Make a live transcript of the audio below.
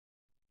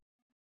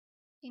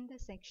In the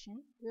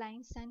section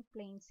Lines and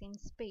Planes in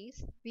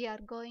Space, we are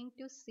going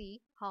to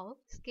see how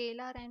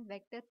scalar and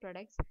vector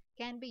products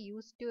can be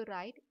used to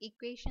write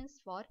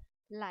equations for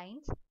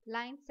lines,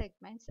 line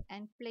segments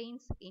and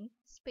planes in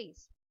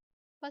space.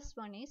 First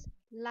one is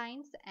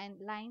lines and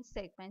line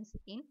segments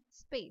in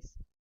space.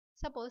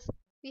 Suppose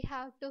we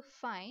have to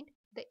find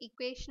the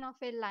equation of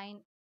a line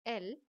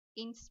L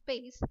in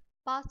space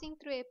passing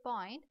through a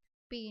point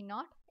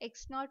P0,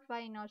 X0,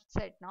 Y0,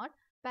 Z0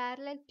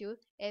 parallel to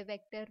a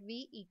vector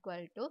V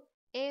equal to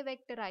A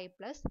vector I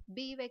plus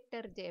B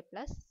vector J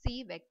plus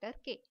C vector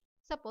K.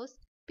 Suppose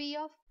P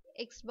of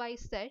X, Y,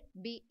 Z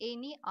be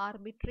any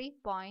arbitrary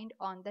point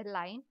on the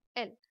line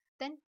L.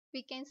 Then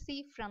we can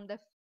see from the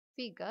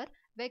figure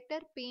vector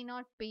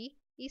P0 P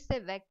is a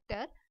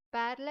vector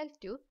parallel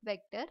to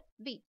vector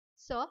V.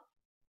 So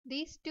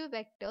these two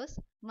vectors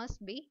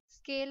must be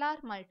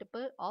scalar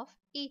multiple of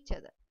each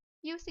other.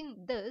 Using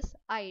this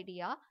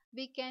idea,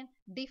 we can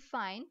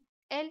define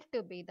L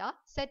to be the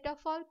set of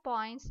all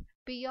points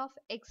P of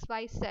X,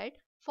 Y, Z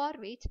for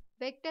which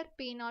vector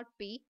P0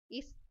 P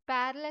is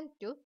parallel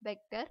to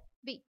vector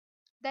V.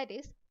 That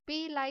is,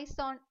 P lies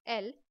on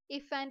L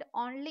if and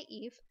only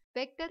if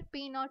vector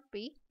P0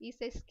 P is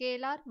a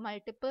scalar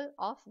multiple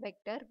of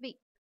vector V.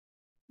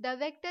 The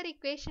vector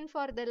equation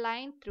for the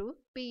line through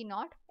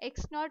P0,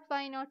 X0,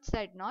 Y0,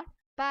 Z0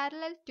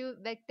 parallel to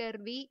vector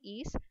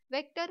V is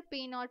vector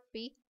P0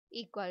 P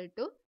equal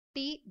to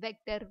T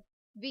vector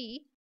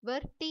V,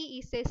 where T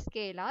is a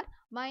scalar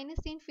minus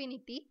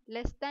infinity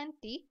less than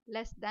T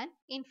less than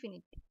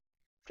infinity.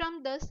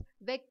 From this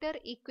vector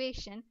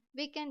equation,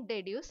 we can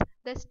deduce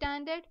the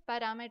standard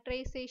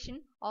parameterization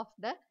of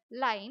the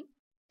line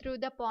through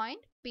the point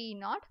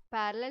P0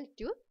 parallel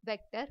to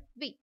vector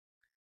V.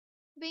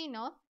 We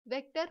know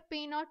vector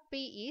P0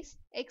 P is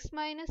x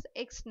minus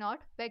x0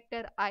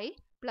 vector I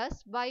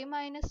plus y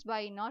minus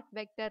y0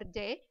 vector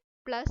j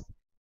plus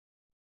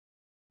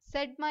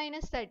z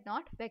minus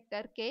z0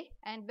 vector k,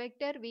 and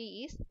vector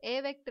V is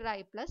a vector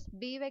I plus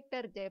b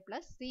vector j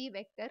plus c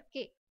vector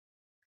k.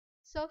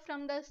 So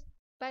from this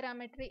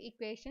parametric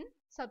equation,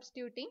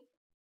 substituting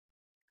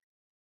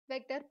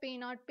vector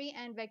P0 P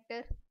and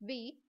vector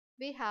V,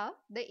 we have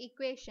the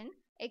equation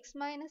x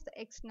minus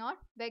x0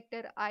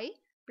 vector I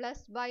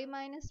plus y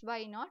minus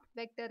y0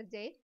 vector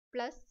j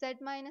plus z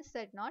minus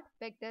z0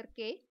 vector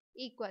k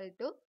equal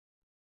to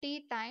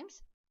t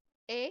times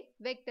a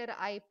vector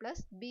I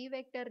plus b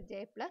vector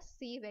j plus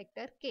c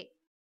vector k.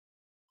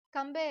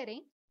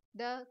 Comparing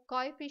the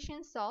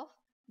coefficients of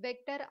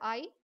vector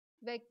I,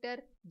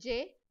 vector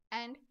j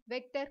and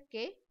vector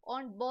k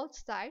on both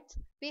sides,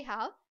 we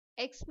have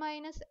x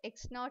minus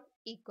x0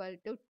 equal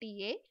to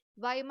ta,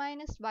 y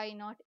minus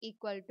y0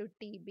 equal to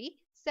tb,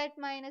 z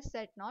minus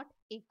z0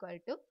 equal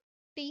to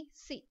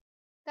tc.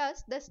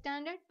 Thus, the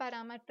standard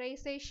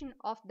parameterization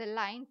of the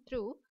line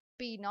through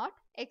P0,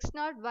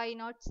 X0,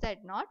 Y0,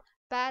 Z0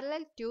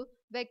 parallel to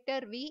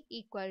vector V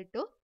equal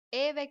to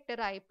A vector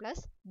I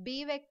plus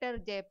B vector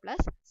J plus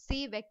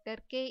C vector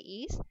K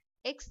is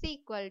x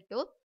equal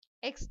to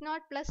x0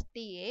 plus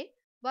Ta,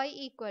 y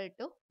equal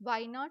to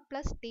y0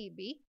 plus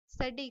tb,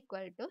 z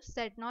equal to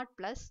z0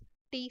 plus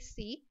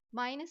tc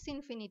minus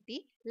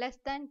infinity less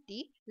than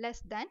t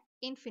less than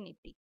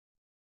infinity.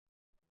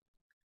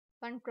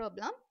 One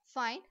problem,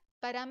 find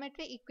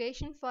parametric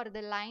equation for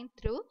the line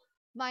through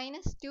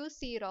minus 2,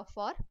 0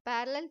 for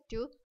parallel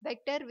to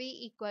vector V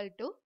equal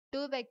to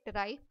 2 vector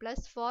I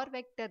plus 4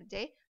 vector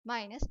j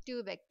minus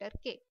 2 vector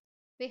k.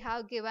 We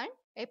have given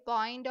a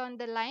point on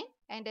the line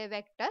and a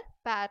vector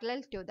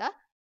parallel to the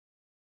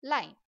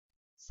line.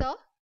 So,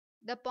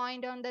 the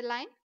point on the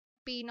line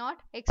P0,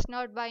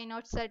 X0,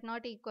 Y0,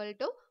 Z0 equal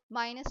to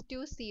minus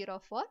 2,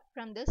 0, 4.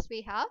 From this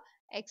we have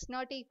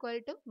X0 equal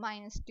to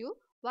minus 2,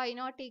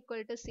 Y0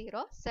 equal to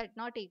 0,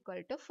 Z0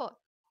 equal to 4.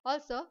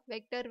 Also,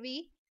 vector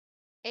V,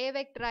 A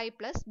vector I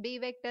plus B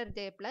vector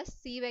J plus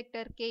C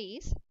vector K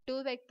is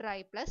 2 vector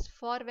I plus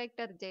 4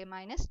 vector J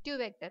minus 2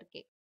 vector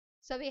K.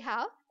 So, we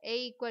have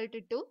A equal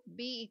to 2,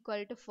 B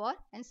equal to 4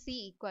 and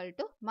C equal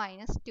to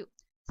minus 2.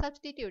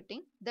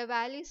 Substituting the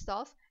values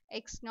of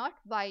x0,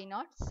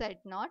 y0,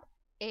 z0,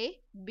 a,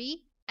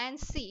 b and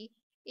c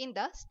in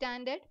the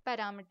standard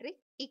parametric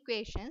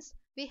equations,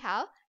 we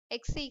have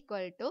x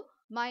equal to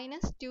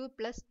minus 2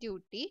 plus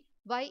 2t,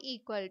 y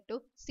equal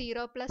to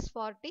 0 plus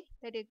 40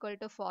 that equal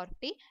to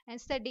 40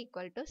 and z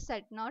equal to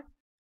z0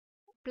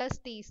 plus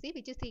tc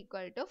which is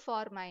equal to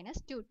 4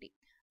 minus 2t,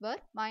 where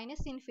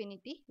minus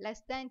infinity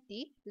less than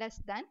t less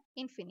than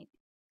infinity.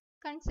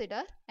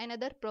 Consider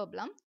another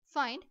problem.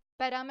 Find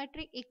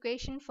parametric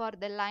equation for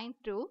the line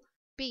through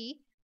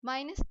P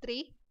minus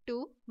 3,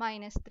 2,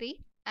 minus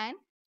 3 and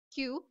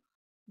Q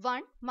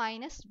 1,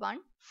 minus 1,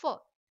 4.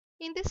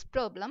 In this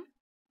problem,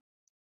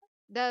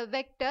 the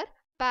vector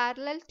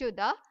parallel to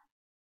the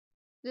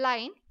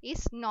line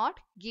is not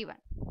given.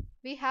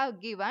 We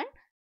have given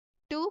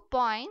 2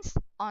 points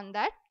on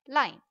that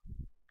line.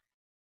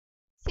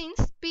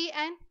 Since P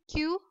and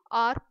Q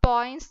are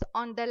points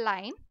on the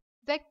line,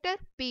 vector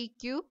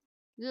PQ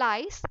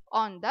lies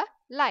on the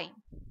line.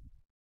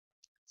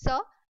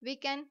 So, we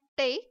can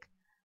take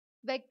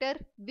vector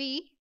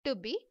v to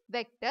be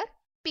vector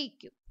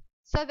pq.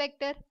 So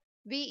vector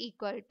v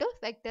equal to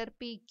vector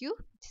pq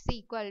is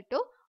equal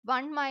to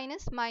 1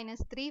 minus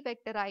minus 3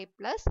 vector I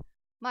plus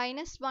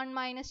minus 1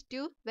 minus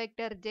 2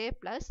 vector j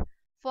plus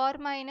 4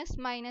 minus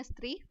minus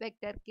 3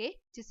 vector k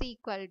which is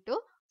equal to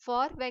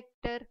 4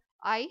 vector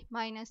I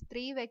minus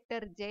 3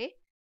 vector j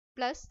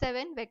plus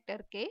 7 vector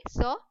k.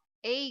 So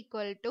a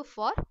equal to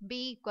 4,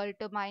 b equal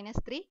to minus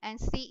 3 and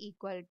c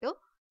equal to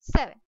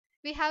 7.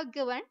 We have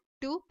given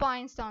 2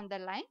 points on the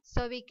line.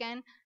 So we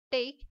can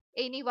take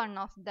any one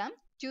of them,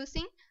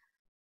 choosing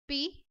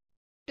p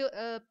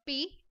to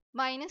p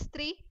minus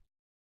 3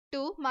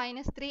 2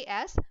 minus 3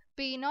 as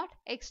p naught,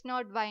 x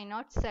naught, y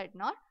naught, z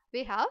naught.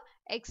 We have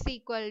x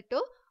equal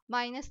to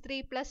minus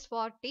 3 plus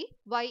 40,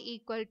 y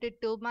equal to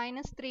 2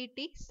 minus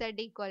 3t, z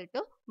equal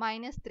to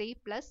minus 3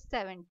 plus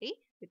 70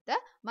 with the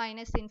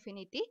minus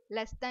infinity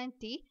less than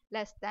t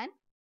less than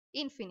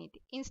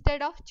infinity.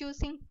 Instead of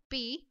choosing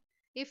p,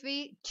 if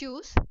we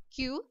choose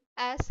q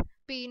as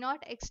p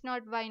naught, x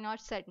naught, y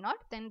naught, z naught,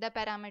 then the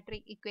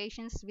parametric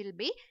equations will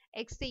be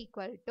x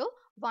equal to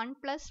 1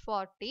 plus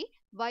 40,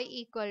 y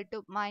equal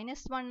to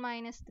minus 1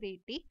 minus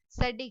 3t,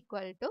 z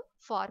equal to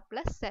 4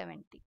 plus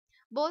 70.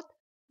 Both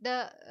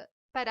the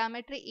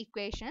parametric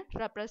equation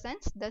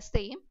represents the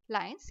same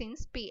line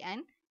since p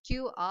and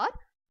q are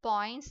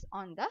points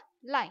on the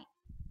line.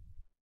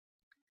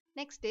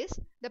 Next is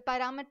the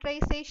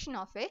parameterization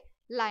of a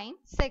line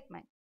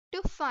segment.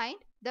 To find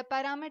the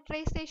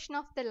parameterization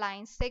of the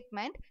line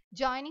segment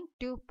joining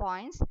two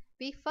points,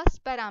 we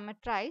first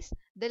parameterize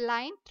the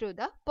line through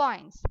the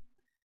points.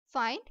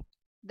 Find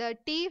the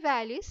t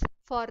values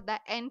for the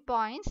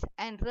endpoints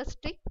and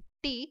restrict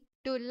t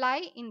to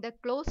lie in the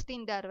closed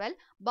interval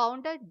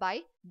bounded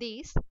by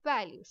these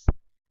values.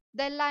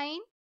 The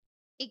line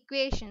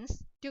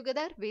equations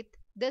together with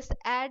this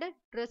added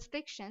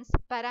restrictions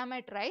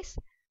parameterize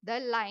the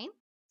line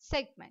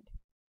segment.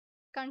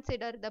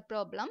 Consider the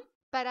problem.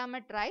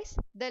 Parameterize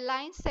the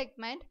line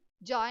segment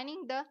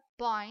joining the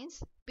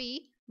points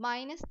p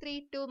minus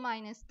 3 2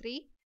 minus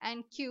 3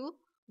 and q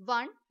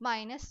 1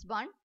 minus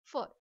 1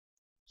 4.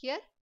 Here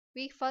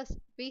we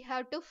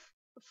have to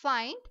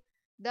find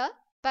the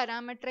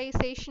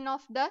parameterization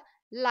of the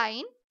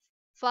line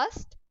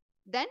first,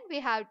 then we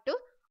have to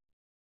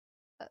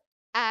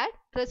add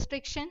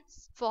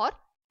restrictions for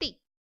t.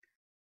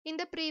 In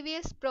the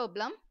previous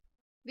problem,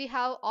 we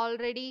have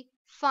already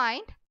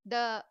find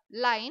the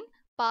line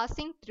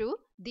passing through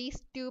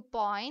these 2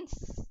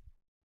 points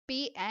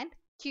p and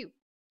q.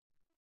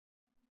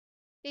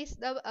 Is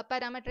the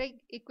parametric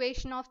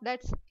equation of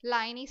that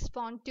line is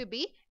found to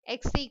be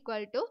x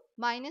equal to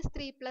minus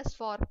 3 plus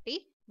 40,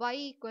 y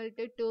equal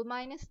to 2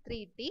 minus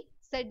 3t,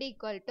 z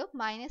equal to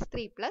minus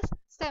 3 plus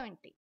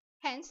 70.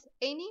 Hence,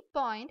 any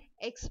point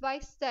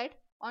xyz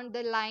on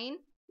the line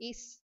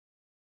is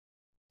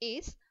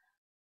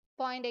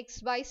point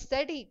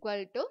xyz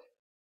equal to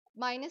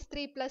minus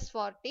 3 plus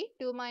 40,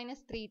 2 minus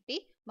 3t,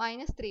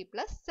 minus 3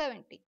 plus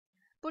 70.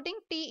 Putting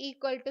t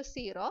equal to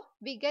 0,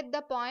 we get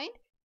the point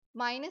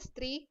minus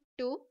 3,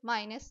 2,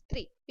 minus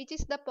 3, which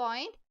is the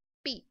point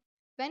P.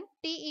 When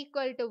t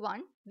equal to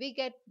 1, we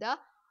get the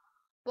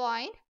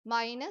point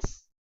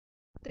minus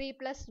 3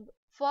 plus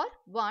 4,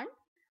 1,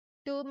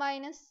 2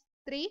 minus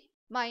 3,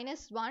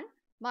 minus 1,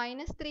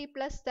 minus 3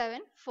 plus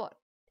 7, 4.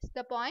 It's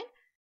the point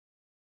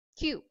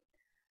Q.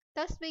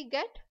 Thus, we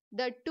get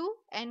the two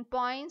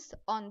endpoints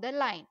on the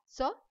line.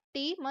 So,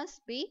 t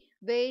must be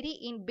vary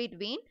in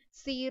between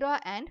 0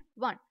 and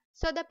 1.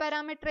 So, the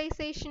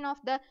parameterization of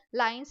the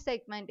line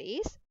segment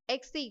is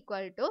x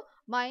equal to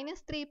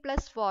minus 3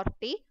 plus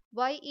 40,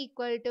 y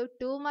equal to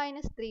 2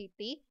 minus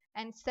 3t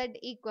and z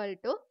equal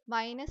to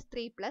minus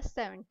 3 plus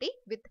 70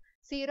 with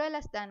 0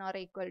 less than or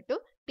equal to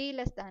t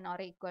less than or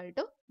equal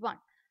to 1.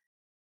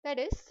 That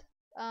is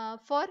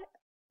for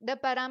the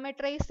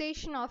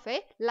parameterization of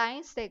a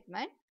line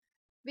segment,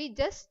 we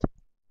just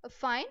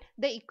find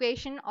the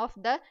equation of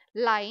the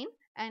line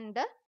and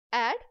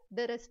add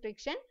the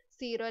restriction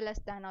 0 less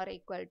than or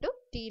equal to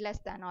t less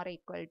than or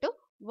equal to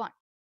 1.